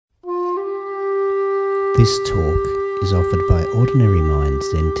This talk is offered by Ordinary Mind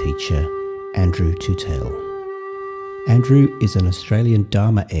Zen teacher Andrew Tutel. Andrew is an Australian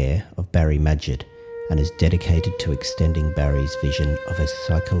Dharma heir of Barry Magid and is dedicated to extending Barry's vision of a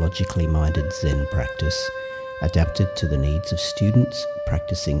psychologically minded Zen practice adapted to the needs of students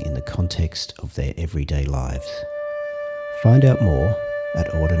practicing in the context of their everyday lives. Find out more at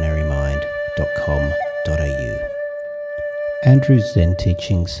ordinarymind.com.au. Andrew's Zen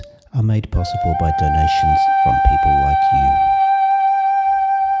teachings are made possible by donations from people like you.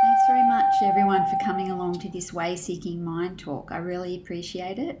 Thanks very much, everyone, for coming along to this Way-Seeking Mind Talk. I really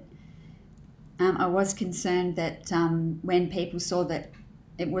appreciate it. I was concerned that when people saw that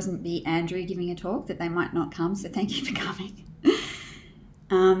it wasn't me, Andrew, giving a talk, that they might not come, so thank you for coming.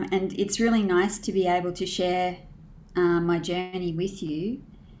 And it's really nice to be able to share my journey with you.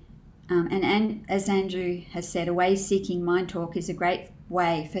 And as Andrew has said, a Way-Seeking Mind Talk is a great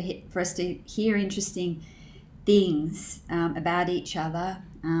way for us to hear interesting things about each other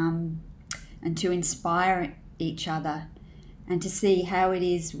and to inspire each other and to see how it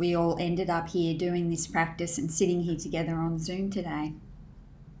is we all ended up here doing this practice and sitting here together on Zoom today.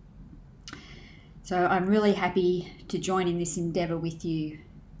 So I'm really happy to join in this endeavour with you,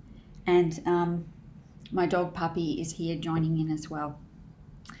 and my dog Puppy is here joining in as well.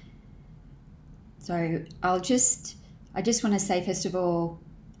 So I just want to say, first of all,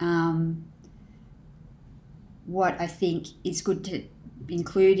 what I think is good to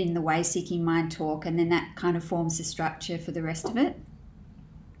include in the Way-Seeking Mind Talk, and then that kind of forms the structure for the rest of it.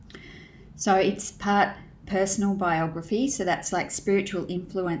 So it's part personal biography, so that's like spiritual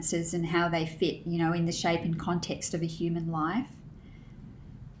influences and how they fit, in the shape and context of a human life.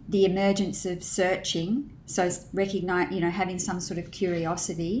 The emergence of searching, so recognize, having some sort of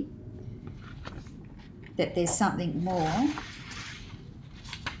curiosity that there's something more,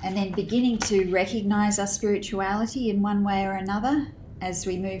 and then beginning to recognize our spirituality in one way or another as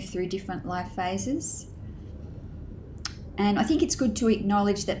we move through different life phases. And I think it's good to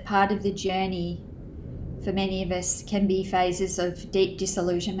acknowledge that part of the journey for many of us can be phases of deep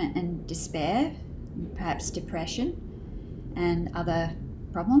disillusionment and despair, perhaps depression and other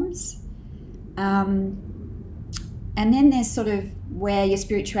problems. And then there's sort of where your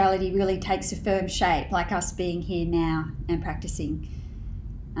spirituality really takes a firm shape, like us being here now and practicing.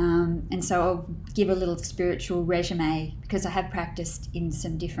 And so I'll give a little spiritual resume because I have practiced in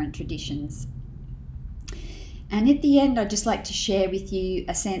some different traditions. And at the end, I'd just like to share with you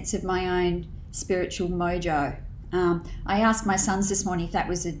a sense of my own spiritual mojo. I asked my sons this morning if that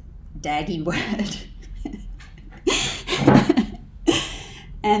was a daddy word.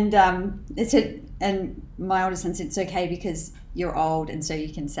 And and my older son said, it's okay because you're old and so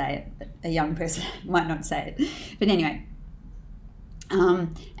you can say it, but a young person might not say it. But anyway,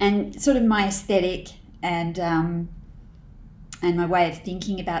 and sort of my aesthetic and my way of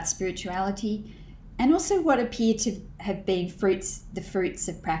thinking about spirituality, and also what appear to have been the fruits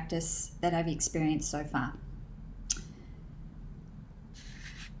of practice that I've experienced so far.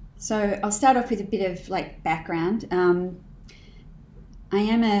 So I'll start off with a bit of background.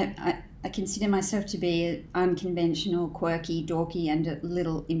 I consider myself to be an unconventional, quirky, dorky, and a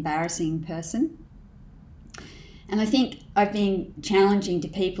little embarrassing person. And I think I've been challenging to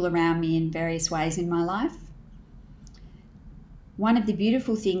people around me in various ways in my life. One of the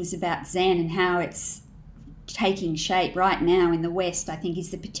beautiful things about Zen and how it's taking shape right now in the West, I think,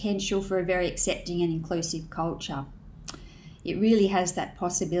 is the potential for a very accepting and inclusive culture. It really has that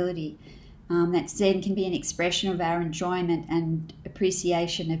possibility. That Zen can be an expression of our enjoyment and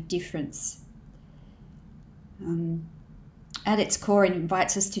appreciation of difference. At its core, it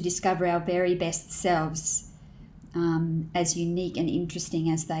invites us to discover our very best selves, as unique and interesting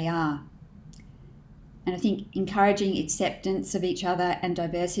as they are. And I think encouraging acceptance of each other and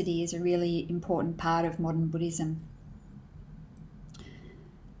diversity is a really important part of modern Buddhism.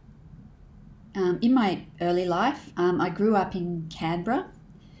 In my early life, I grew up in Canberra,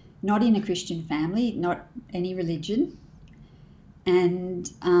 not in a Christian family, not any religion. And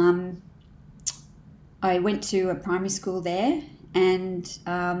I went to a primary school there, and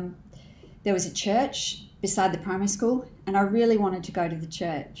there was a church beside the primary school, and I really wanted to go to the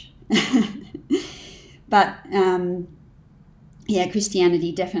church. But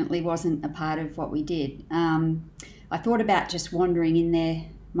Christianity definitely wasn't a part of what we did. I thought about just wandering in there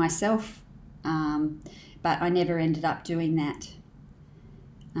myself, but I never ended up doing that.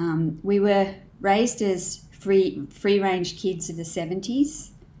 We were raised as free-range kids of the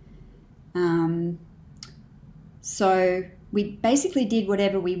 70s. So we basically did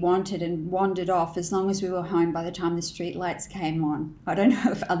whatever we wanted and wandered off as long as we were home by the time the street lights came on. I don't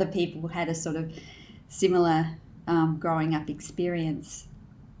know if other people had a sort of similar growing up experience.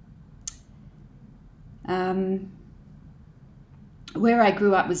 Where I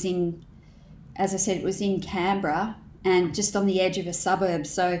grew up was as I said, it was in Canberra and just on the edge of a suburb.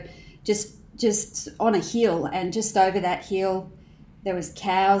 So just on a hill, and just over that hill there was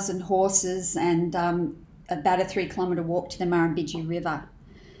cows and horses and about a 3-kilometre walk to the Murrumbidgee River.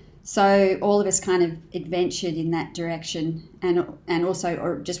 So all of us kind of adventured in that direction, and also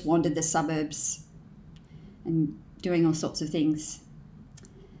or just wandered the suburbs and doing all sorts of things.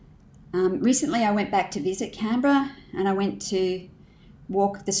 Recently I went back to visit Canberra, and I went to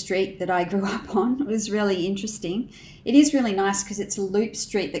walk the street that I grew up on. It was really interesting. It is really nice because it's a loop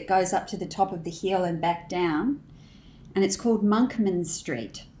street that goes up to the top of the hill and back down, and it's called Monkman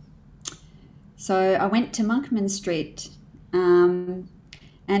Street. So I went to Monkman Street, and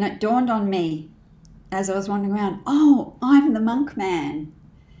it dawned on me as I was wandering around, oh, I'm the monk man.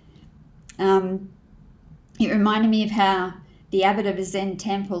 It reminded me of how the abbot of a Zen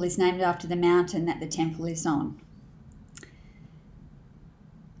temple is named after the mountain that the temple is on.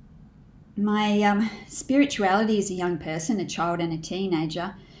 My spirituality as a young person, a child and a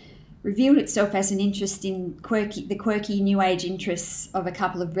teenager, revealed itself as an interest in the quirky New Age interests of a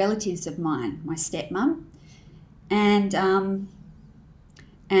couple of relatives of mine, my stepmum, and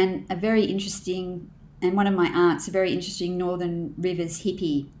a very interesting, and one of my aunts, a very interesting Northern Rivers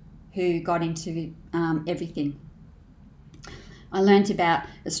hippie who got into everything. I learnt about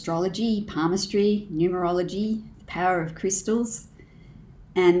astrology, palmistry, numerology, the power of crystals,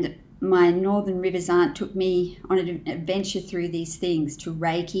 and my Northern Rivers aunt took me on an adventure through these things, to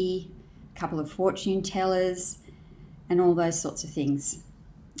Reiki, a couple of fortune tellers, and all those sorts of things.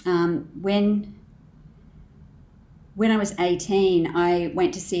 When I was 18, I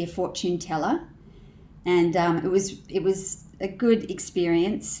went to see a fortune teller, and it was a good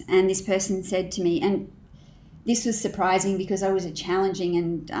experience. And this person said to me, and this was surprising because I was a challenging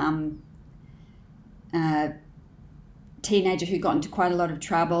and teenager who got into quite a lot of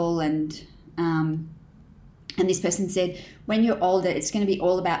trouble, and this person said, when you're older, it's going to be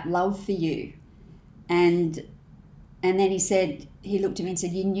all about love for you. And then he looked at me and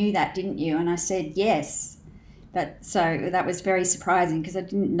said, you knew that, didn't you? And I said, yes. But so that was very surprising because I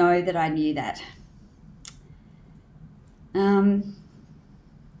didn't know that I knew that.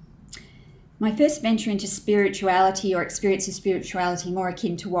 My first venture into spirituality, or experience of spirituality more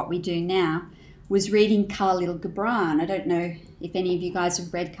akin to what we do now, was reading Khalil Gibran. I don't know if any of you guys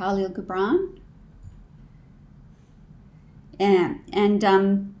have read Khalil Gibran. Yeah,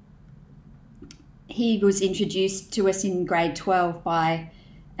 and he was introduced to us in grade 12 by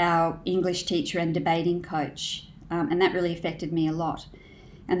our English teacher and debating coach, and that really affected me a lot.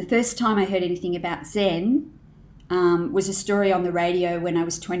 And the first time I heard anything about Zen was a story on the radio when I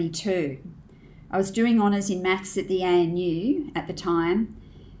was 22. I was doing honours in maths at the ANU at the time,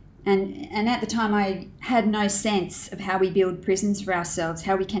 and at the time I had no sense of how we build prisons for ourselves,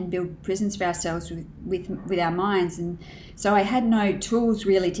 how we can build prisons for ourselves with our minds. And so I had no tools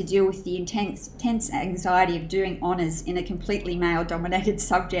really to deal with the intense anxiety of doing honours in a completely male-dominated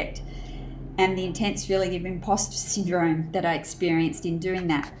subject, and the intense feeling of imposter syndrome that I experienced in doing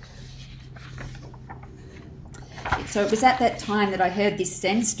that. So it was at that time that I heard this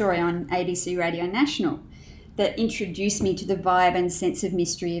Zen story on ABC Radio National that introduced me to the vibe and sense of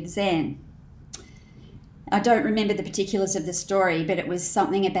mystery of Zen. I don't remember the particulars of the story, but it was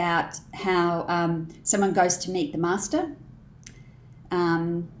something about how someone goes to meet the master.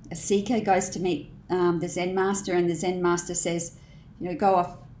 A seeker goes to meet the Zen master, and the Zen master says, go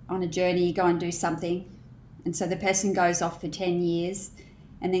off on a journey, go and do something. And so the person goes off for 10 years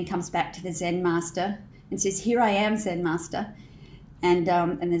and then comes back to the Zen master and says, here I am, Zen master. And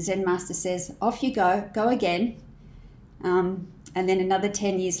the Zen master says, off you go again. And then another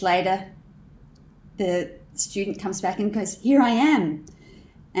 10 years later, the student comes back and goes, here I am.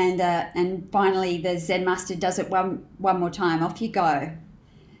 And finally the Zen master does it one more time, off you go.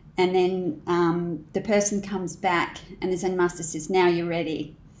 And then the person comes back and the Zen master says, now you're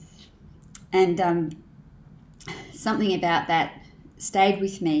ready. And something about that stayed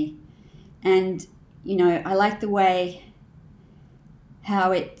with me. And, I like the way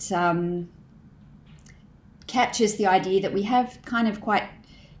how it captures the idea that we have kind of quite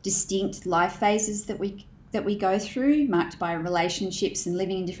distinct life phases that we go through, marked by relationships and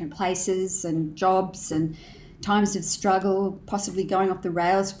living in different places and jobs and times of struggle, possibly going off the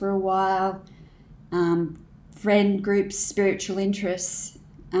rails for a while, friend groups, spiritual interests,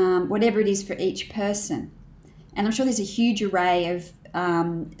 whatever it is for each person. And I'm sure there's a huge array of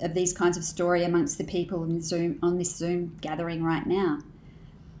these kinds of story amongst the people on this Zoom gathering right now.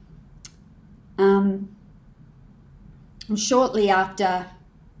 Shortly after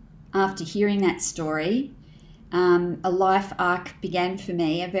hearing that story, a life arc began for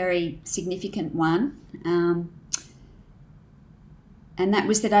me, a very significant one, and that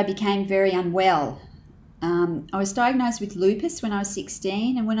was that I became very unwell. I was diagnosed with lupus when I was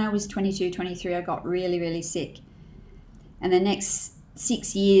 16, and when I was 22, 23, I got really, really sick. And the next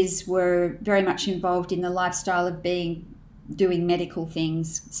 6 years were very much involved in the lifestyle of doing medical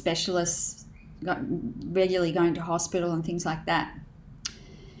things, specialists, regularly going to hospital and things like that.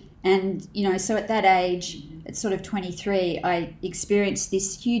 And, so at that age, at sort of 23, I experienced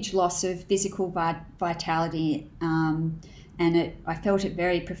this huge loss of physical vitality, and I felt it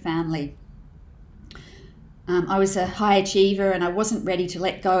very profoundly. I was a high achiever, and I wasn't ready to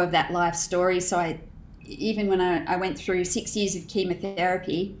let go of that life story. So even when I went through 6 years of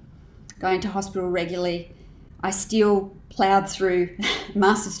chemotherapy, going to hospital regularly, I still ploughed through a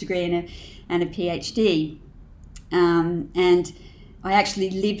master's degree and a PhD. And I actually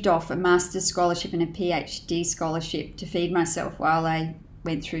lived off a master's scholarship and a PhD scholarship to feed myself while I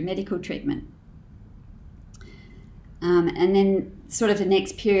went through medical treatment. And then sort of the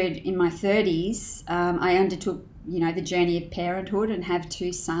next period in my 30s, I undertook, the journey of parenthood and have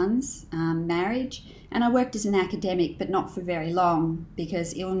 2 sons, marriage. And I worked as an academic, but not for very long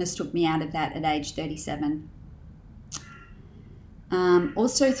because illness took me out of that at age 37.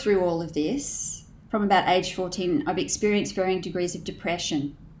 Also through all of this, from about age 14, I've experienced varying degrees of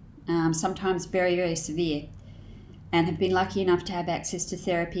depression, sometimes very, very severe, and have been lucky enough to have access to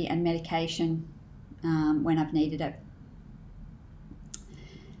therapy and medication when I've needed it.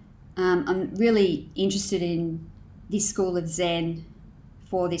 I'm really interested in this school of Zen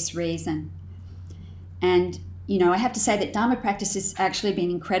for this reason. And, I have to say that Dharma practice has actually been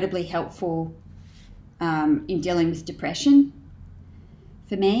incredibly helpful in dealing with depression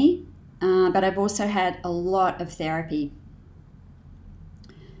for me, but I've also had a lot of therapy.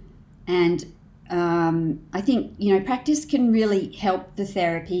 And I think, practice can really help the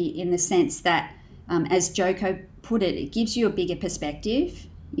therapy in the sense that, as Joko put it, it gives you a bigger perspective,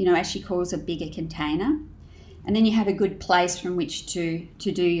 as she calls a bigger container. And then you have a good place from which to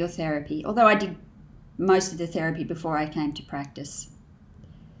do your therapy. Although I did most of the therapy before I came to practice.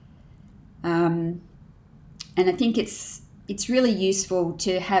 And I think it's really useful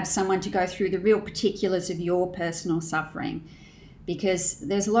to have someone to go through the real particulars of your personal suffering, because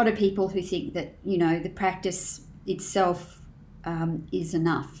there's a lot of people who think that, the practice itself is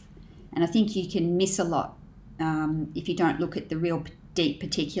enough. And I think you can miss a lot if you don't look at the real deep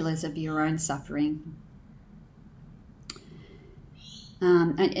particulars of your own suffering.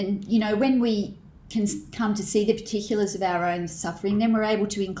 And when we can come to see the particulars of our own suffering, then we're able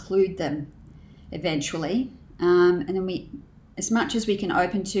to include them eventually. And then as much as we can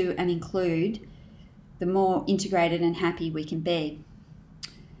open to and include, the more integrated and happy we can be.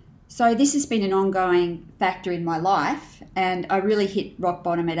 So this has been an ongoing factor in my life, and I really hit rock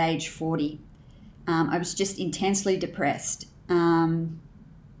bottom at age 40. I was just intensely depressed. And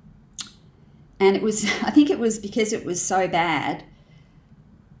I think it was because it was so bad,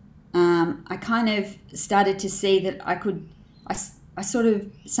 I kind of started to see that I sort of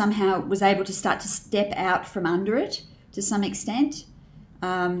somehow was able to start to step out from under it to some extent,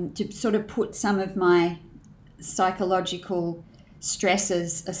 to sort of put some of my psychological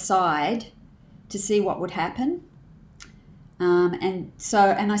stresses aside to see what would happen. And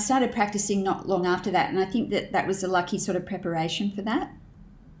I started practicing not long after that, and I think that was a lucky sort of preparation for that.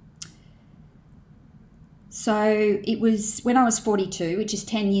 So it was when I was 42, which is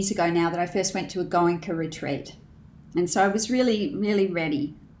 10 years ago now, that I first went to a Goenka retreat. And so I was really, really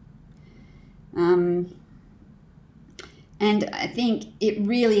ready. And I think it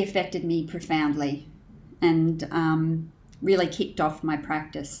really affected me profoundly and really kicked off my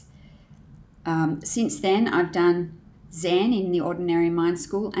practice. Since then, I've done Zen in the Ordinary Mind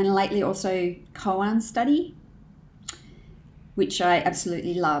School, and lately also Koan study, which I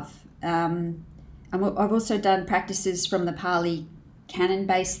absolutely love. I've also done practices from the Pali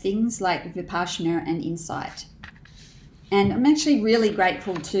canon-based things like Vipassana and Insight. And I'm actually really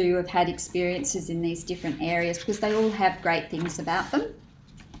grateful to have had experiences in these different areas, because they all have great things about them.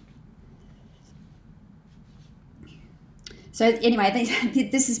 So anyway,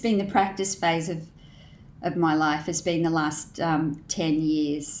 this has been the practice phase of my life, has been the last 10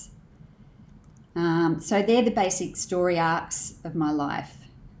 years. So they're the basic story arcs of my life.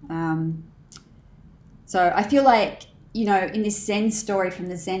 So I feel like, in this Zen story from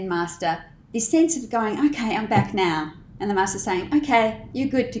the Zen master, this sense of going, okay, I'm back now. And the master saying, okay, you're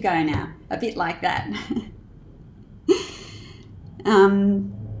good to go now. A bit like that.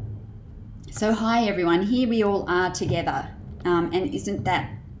 So hi everyone, here we all are together, and isn't that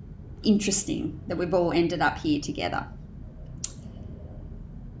interesting that we've all ended up here together?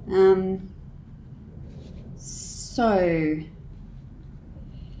 So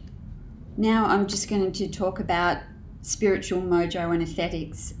now I'm just going to talk about spiritual mojo and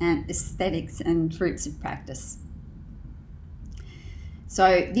aesthetics and fruits of practice.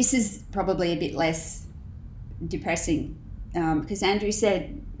 So this is probably a bit less depressing because Andrew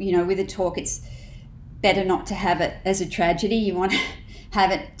said, with a talk, it's better not to have it as a tragedy. You want to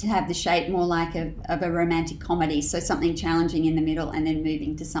have it to have the shape more like of a romantic comedy. So something challenging in the middle and then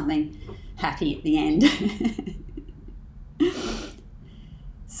moving to something happy at the end.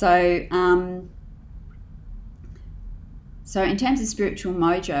 So in terms of spiritual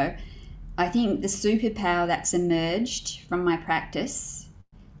mojo, I think the superpower that's emerged from my practice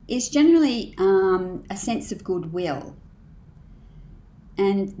is generally a sense of goodwill.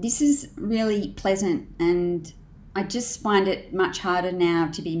 And this is really pleasant, and I just find it much harder now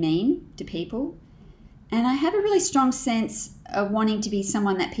to be mean to people. And I have a really strong sense of wanting to be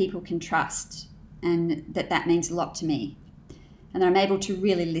someone that people can trust, and that means a lot to me. And I'm able to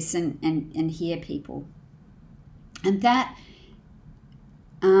really listen and hear people. And that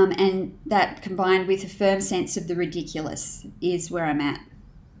combined with a firm sense of the ridiculous is where I'm at.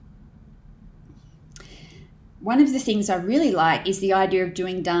 One of the things I really like is the idea of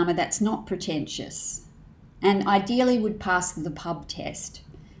doing Dharma that's not pretentious and ideally would pass the pub test.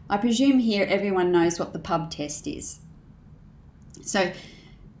 I presume here everyone knows what the pub test is. So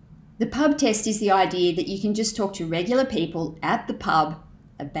the pub test is the idea that you can just talk to regular people at the pub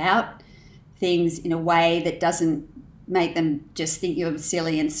about things in a way that doesn't make them just think you're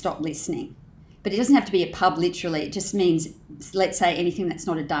silly and stop listening. But it doesn't have to be a pub literally. It just means, let's say, anything that's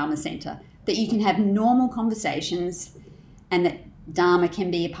not a Dharma centre, that you can have normal conversations and that Dharma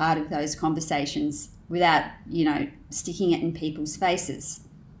can be a part of those conversations without, sticking it in people's faces.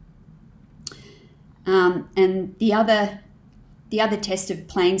 And the other test of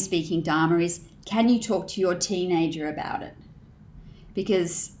plain speaking Dharma is, can you talk to your teenager about it?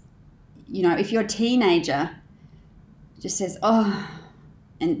 Because, if your teenager just says, oh,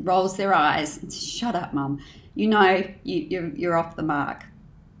 and rolls their eyes and says, shut up, Mum, you're off the mark.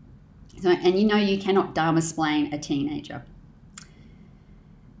 So, and you cannot Dharma-splain a teenager.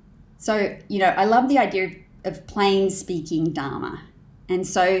 So, I love the idea of plain speaking Dharma. And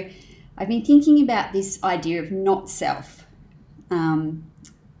so I've been thinking about this idea of not self, anatta,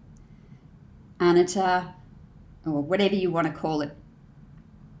 or whatever you want to call it,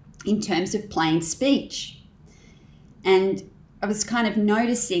 in terms of plain speech. And I was kind of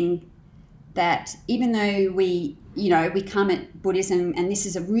noticing that even though we come at Buddhism and this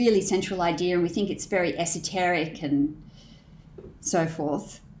is a really central idea and we think it's very esoteric and so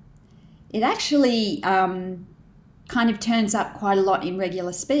forth, it actually kind of turns up quite a lot in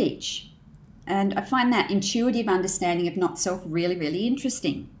regular speech. And I find that intuitive understanding of not self really, really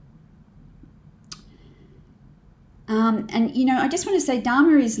interesting. I just want to say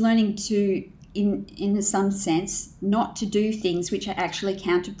Dharma is learning to, in some sense, not to do things which are actually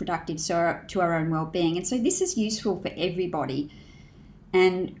counterproductive to our own well-being. And so this is useful for everybody.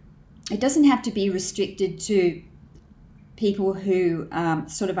 And it doesn't have to be restricted to people who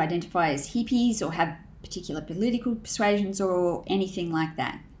sort of identify as hippies or have particular political persuasions or anything like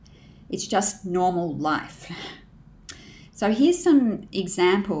that. It's just normal life. So here's some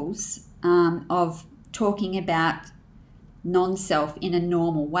examples of talking about non-self in a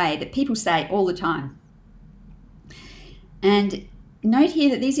normal way that people say all the time. And note here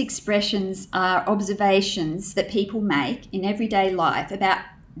that these expressions are observations that people make in everyday life about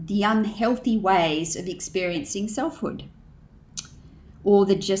the unhealthy ways of experiencing selfhood, or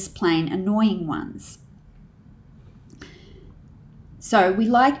the just plain annoying ones. So we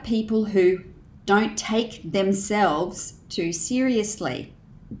like people who don't take themselves too seriously.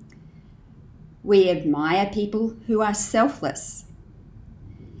 We admire people who are selfless.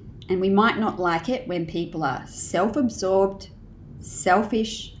 And we might not like it when people are self-absorbed,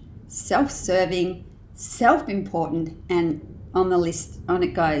 selfish, self-serving, self-important, and on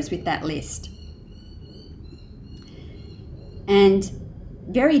it goes with that list. And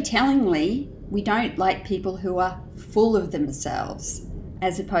very tellingly, we don't like people who are full of themselves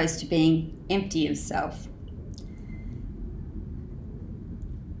as opposed to being empty of self.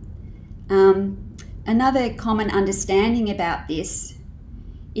 Another common understanding about this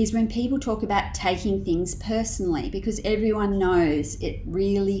is when people talk about taking things personally, because everyone knows it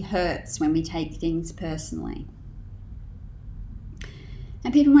really hurts when we take things personally.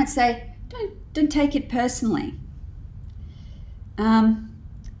 And people might say, don't take it personally.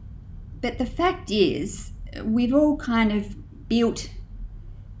 But the fact is, we've all kind of built,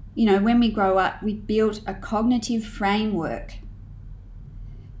 when we grow up, we built a cognitive framework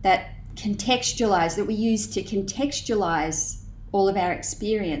that we use to contextualize all of our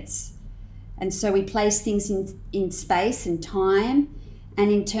experience. And so we place things in space and time,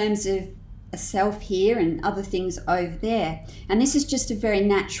 and in terms of a self here and other things over there. And this is just a very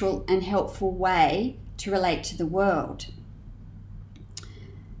natural and helpful way to relate to the world.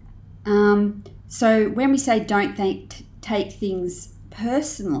 So when we say don't take things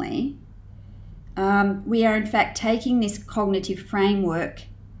personally, we are in fact taking this cognitive framework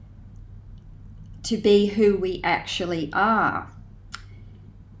to be who we actually are.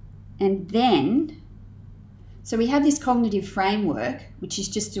 And then, so we have this cognitive framework, which is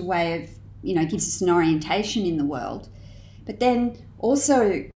just a way of, gives us an orientation in the world. But then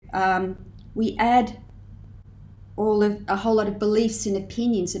also we add a whole lot of beliefs and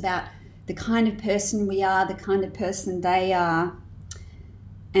opinions about the kind of person we are, the kind of person they are,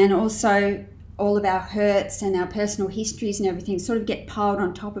 and also all of our hurts and our personal histories and everything sort of get piled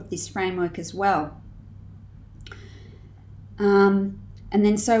on top of this framework as well. And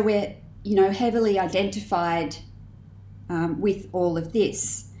then so we're, heavily identified with all of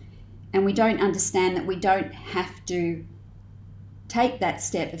this. And we don't understand that we don't have to take that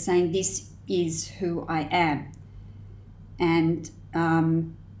step of saying, this is who I am. And,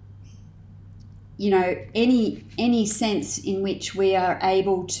 any sense in which we are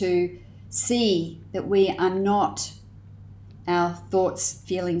able to see that we are not our thoughts,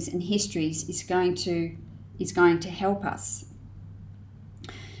 feelings, and histories is going to help us.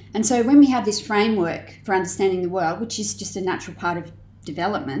 And so when we have this framework for understanding the world, which is just a natural part of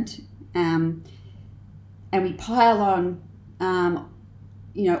development, and we pile on,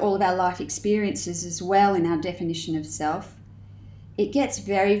 all of our life experiences as well in our definition of self, it gets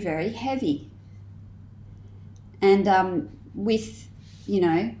very, very heavy. And with,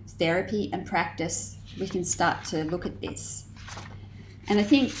 therapy and practice, we can start to look at this. And I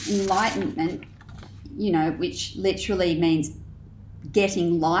think enlightenment, which literally means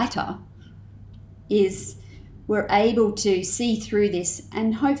getting lighter, is we're able to see through this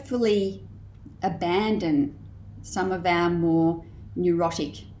and hopefully abandon some of our more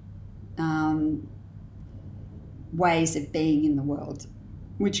neurotic ways of being in the world,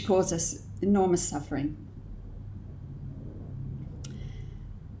 which cause us enormous suffering.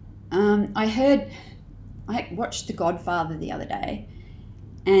 I watched The Godfather the other day,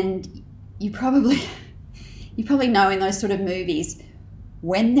 and you probably know in those sort of movies,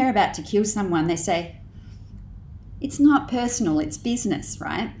 when they're about to kill someone, they say, it's not personal, it's business,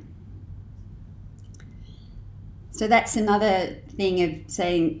 right? So that's another thing of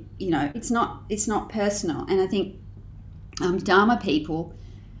saying, it's not personal. And I think Dharma people,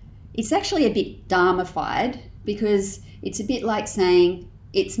 it's actually a bit Dharmified, because it's a bit like saying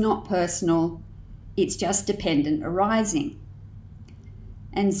it's not personal, it's just dependent arising.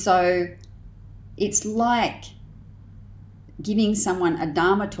 And so it's like giving someone a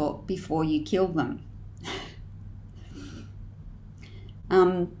Dharma talk before you kill them.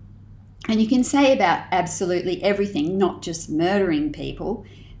 And you can say about absolutely everything, not just murdering people,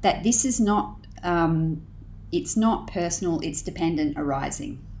 that this is not, it's not personal, it's dependent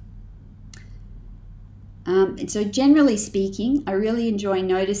arising. And so generally speaking, I really enjoy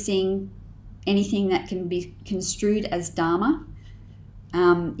noticing anything that can be construed as Dharma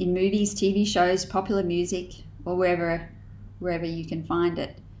in movies, TV shows, popular music, or wherever you can find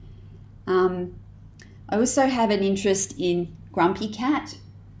it. I also have an interest in Grumpy Cat.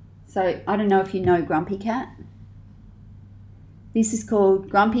 So I don't know if you know Grumpy Cat. This is called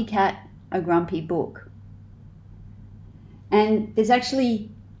Grumpy Cat, a Grumpy Book. And there's actually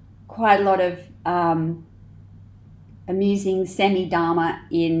quite a lot of amusing semi-Dharma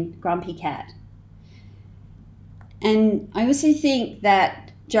in Grumpy Cat. And I also think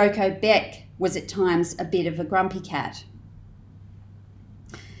that Joko Beck was at times a bit of a grumpy cat.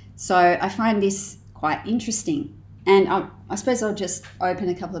 So I find this quite interesting. And I suppose I'll just open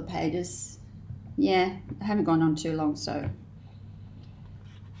a couple of pages. Yeah, I haven't gone on too long, so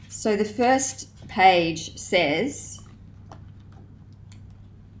the first page says,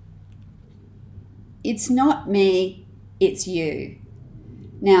 it's not me, it's you.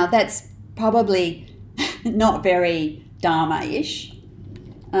 Now that's probably not very Dharma-ish,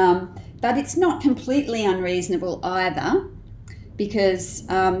 but it's not completely unreasonable either, because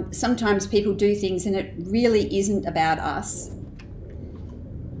sometimes people do things and it really isn't about us.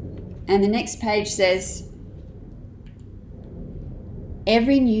 And the next page says,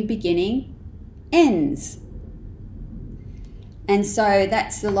 every new beginning ends. And so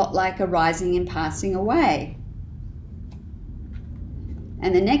that's a lot like arising and passing away.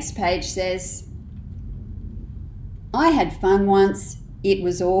 And the next page says, I had fun once, it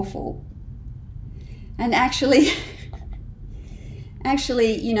was awful. And actually,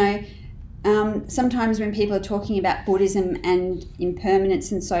 sometimes when people are talking about Buddhism and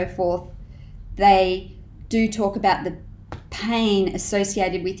impermanence and so forth, they do talk about the pain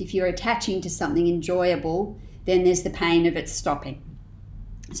associated with, if you're attaching to something enjoyable, then there's the pain of it stopping.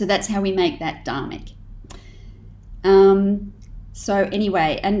 So that's how we make that dharmic. So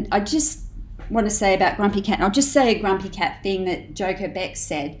anyway, and I just want to say about Grumpy Cat, and I'll just say a Grumpy Cat thing that Joko Beck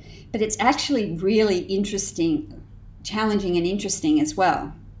said, but it's actually really interesting, challenging and interesting as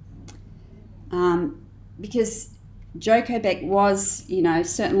well. Because Joko Beck was,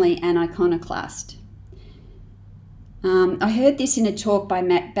 certainly an iconoclast. I heard this in a talk by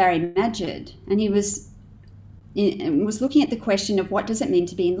Barry Magid, and he was looking at the question of what does it mean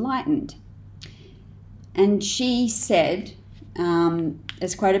to be enlightened. And she said,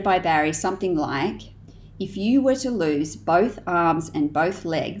 as quoted by Barry, something like, if you were to lose both arms and both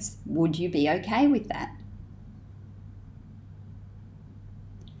legs, would you be okay with that?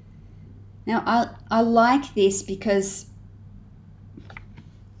 Now, I like this because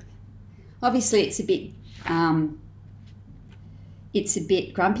obviously it's a bit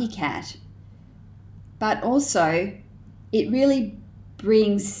Grumpy Cat, but also it really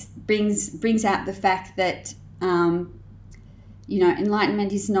brings out the fact that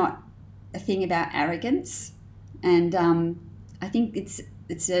enlightenment is not a thing about arrogance, and I think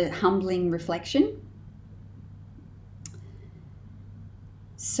it's a humbling reflection.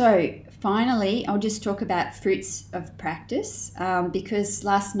 So finally, I'll just talk about fruits of practice, because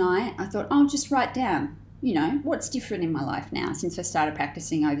last night I thought, I'll just write down, what's different in my life now since I started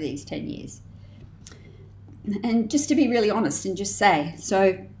practicing over these 10 years. And just to be really honest and just say,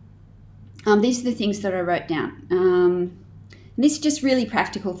 so these are the things that I wrote down. And these are just really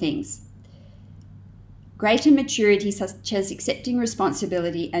practical things. Greater maturity, such as accepting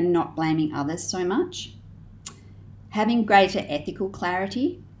responsibility and not blaming others so much. Having greater ethical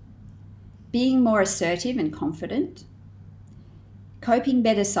clarity. Being more assertive and confident. Coping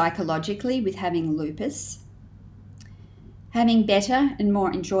better psychologically with having lupus. Having better and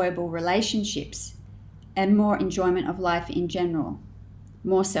more enjoyable relationships and more enjoyment of life in general.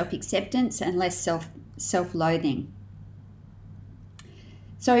 More self-acceptance and less self-loathing.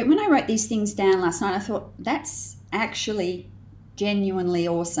 So when I wrote these things down last night, I thought, that's actually genuinely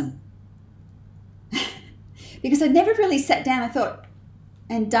awesome. Because I'd never really sat down, I thought,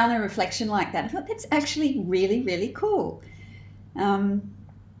 and done a reflection like that. I thought, that's actually really, really cool.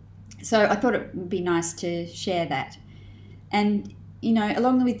 So I thought it would be nice to share that. And,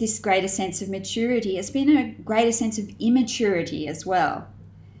 along with this greater sense of maturity, it's been a greater sense of immaturity as well.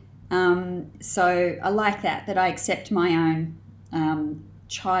 So I like that I accept my own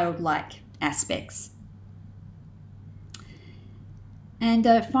childlike aspects. And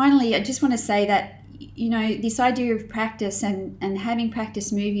finally, I just want to say that, this idea of practice and having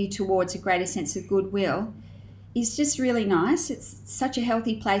practice move you towards a greater sense of goodwill is just really nice. It's such a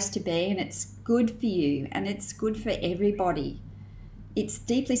healthy place to be, and it's good for you, and it's good for everybody. It's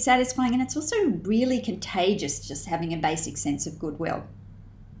deeply satisfying, and it's also really contagious, just having a basic sense of goodwill.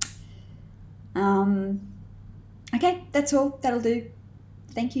 Okay, that's all. That'll do.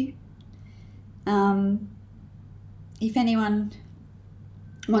 Thank you. If anyone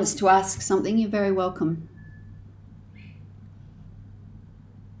wants to ask something, you're very welcome.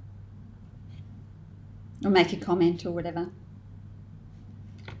 Or make a comment or whatever.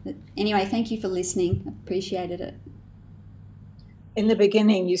 But anyway, thank you for listening. I appreciated it. In the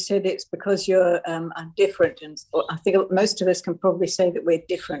beginning, you said it's because you're different, and I think most of us can probably say that we're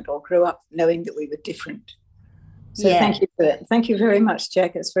different or grew up knowing that we were different. So yeah. Thank you for that. Thank you very much,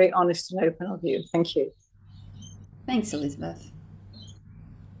 Jack. It's very honest and open of you. Thank you. Thanks, Elizabeth.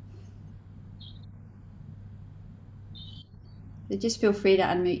 So just feel free to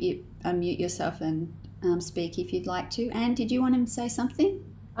unmute yourself and speak if you'd like to. Anne, did you want to say something?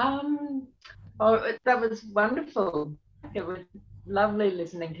 That was wonderful. It was lovely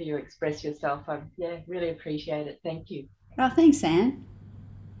listening to you express yourself. I really appreciate it. Thank you. Oh, thanks, Anne.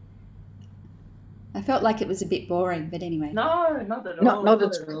 I felt like it was a bit boring, but anyway. No, not at all.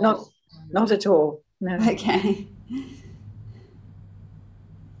 Not at all. No. Okay.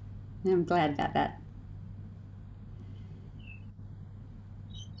 I'm glad about that.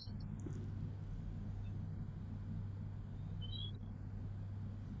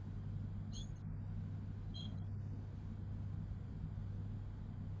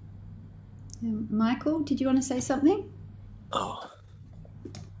 Michael, did you want to say something? Oh,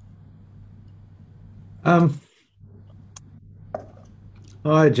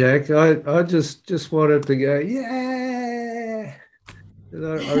 Hi, Jack. I just wanted to go, yeah.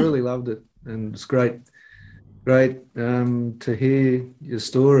 I really loved it, and it's great to hear your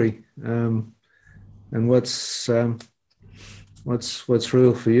story, and what's real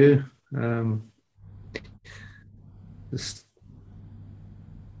for you.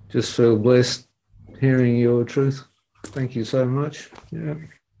 Just feel blessed hearing your truth. Thank you so much. Yeah.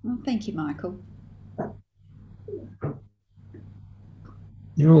 Well, thank you, Michael.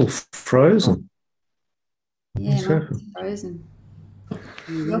 You're all frozen. Yeah, Michael's frozen.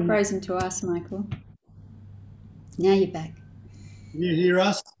 You're frozen to us, Michael. Now you're back. Can you hear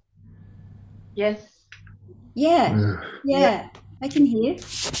us? Yes. Yeah, I can hear.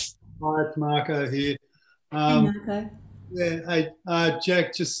 Hi, it's Marco here. Hey, Marco. Hey,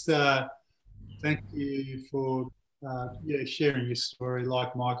 Jack, just thank you for sharing your story.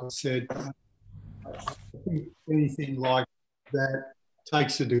 Like Michael said, I think anything like that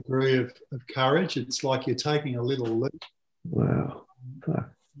takes a degree of courage. It's like you're taking a little leap. Wow.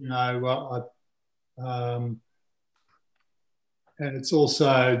 You know, and it's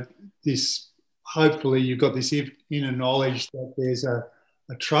also this, hopefully you've got this inner knowledge that there's a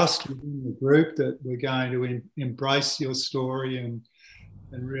trust within the group that we're going to embrace your story and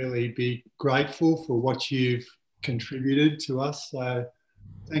really be grateful for what you've contributed to us. So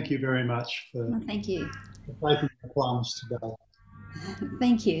thank you very much for thank you for taking the plunge today.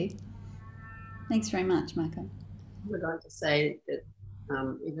 Thank you. Thanks very much, Michael. I would like to say that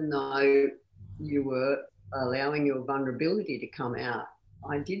even though you were allowing your vulnerability to come out,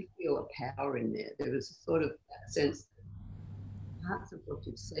 I did feel a power in there. There was a sort of sense that parts of what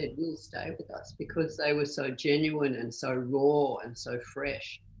you've said will stay with us because they were so genuine and so raw and so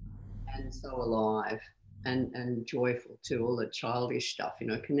fresh and so alive and joyful too, all the childish stuff, you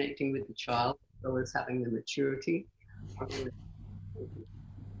know, connecting with the child as well as having the maturity.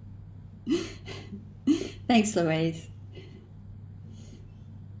 Thanks, Louise.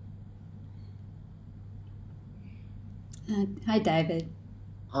 Hi, David.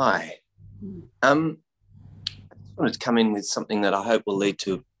 Hi. I just wanted to come in with something that I hope will lead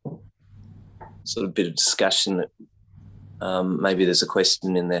to sort of a bit of discussion. Maybe there's a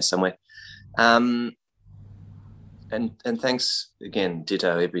question in there somewhere. And thanks again,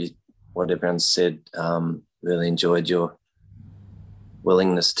 ditto what everyone said. Really enjoyed your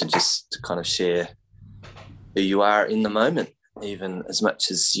willingness to just kind of share who you are in the moment, even as much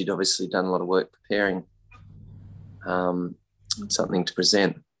as you'd obviously done a lot of work preparing something to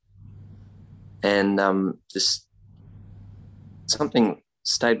present. And just something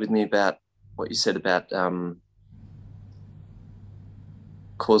stayed with me about what you said about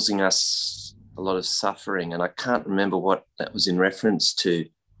causing us a lot of suffering. And I can't remember what that was in reference to,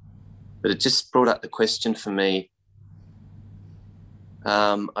 but it just brought up the question for me.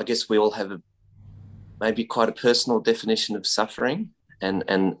 I guess we all have maybe quite a personal definition of suffering, and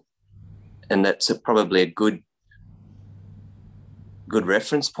that's probably a good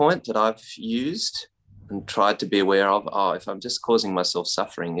reference point that I've used and tried to be aware of. Oh, if I'm just causing myself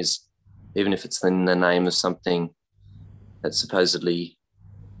suffering, is even if it's in the name of something that's supposedly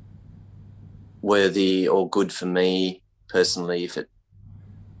worthy or good for me personally, if it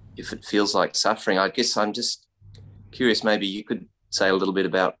feels like suffering, I guess I'm just curious, maybe you could say a little bit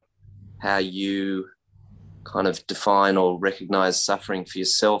about how you kind of define or recognize suffering for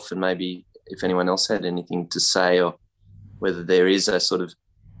yourself, and maybe if anyone else had anything to say, or whether there is a sort of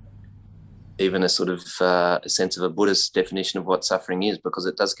a sense of a Buddhist definition of what suffering is, because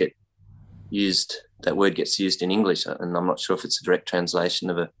it does get used, that word gets used in English, and I'm not sure if it's a direct translation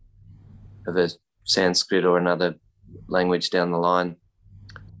of a Sanskrit or another language down the line.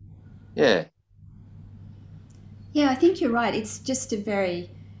 Yeah, I think you're right. It's just a very,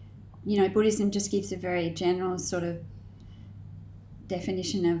 Buddhism just gives a very general sort of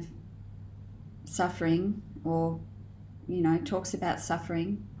definition of suffering, or talks about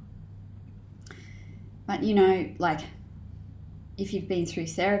suffering. But like, if you've been through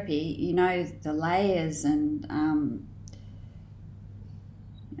therapy, the layers and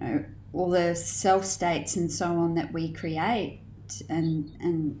all the self states and so on that we create,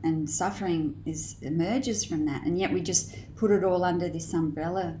 and suffering emerges from that, and yet we just put it all under this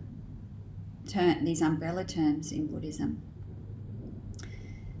umbrella these umbrella terms in Buddhism.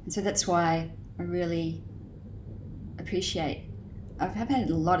 And so that's why I really appreciate, I've had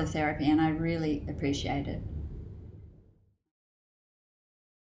a lot of therapy and I really appreciate it.